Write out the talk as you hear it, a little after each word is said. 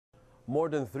More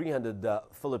than 300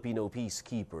 Filipino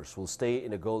peacekeepers will stay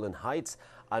in the Golan Heights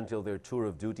until their tour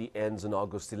of duty ends on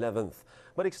August 11th.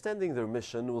 But extending their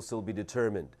mission will still be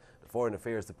determined. The Foreign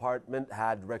Affairs Department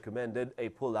had recommended a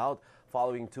pullout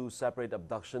following two separate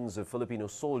abductions of Filipino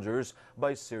soldiers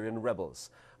by Syrian rebels.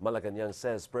 Malacanang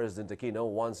says President Aquino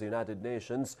wants the United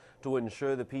Nations to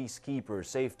ensure the peacekeepers'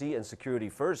 safety and security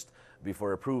first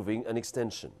before approving an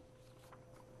extension.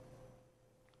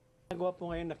 Nagawa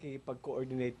po ngayon,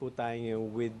 nakipag-coordinate po tayo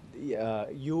with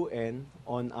UN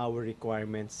on our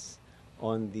requirements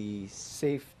on the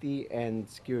safety and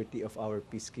security of our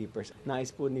peacekeepers.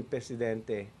 Nais po ni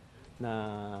Presidente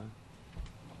na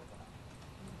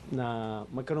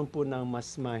magkaroon po ng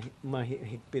mas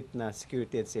mahigpit na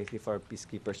security and safety for our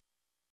peacekeepers.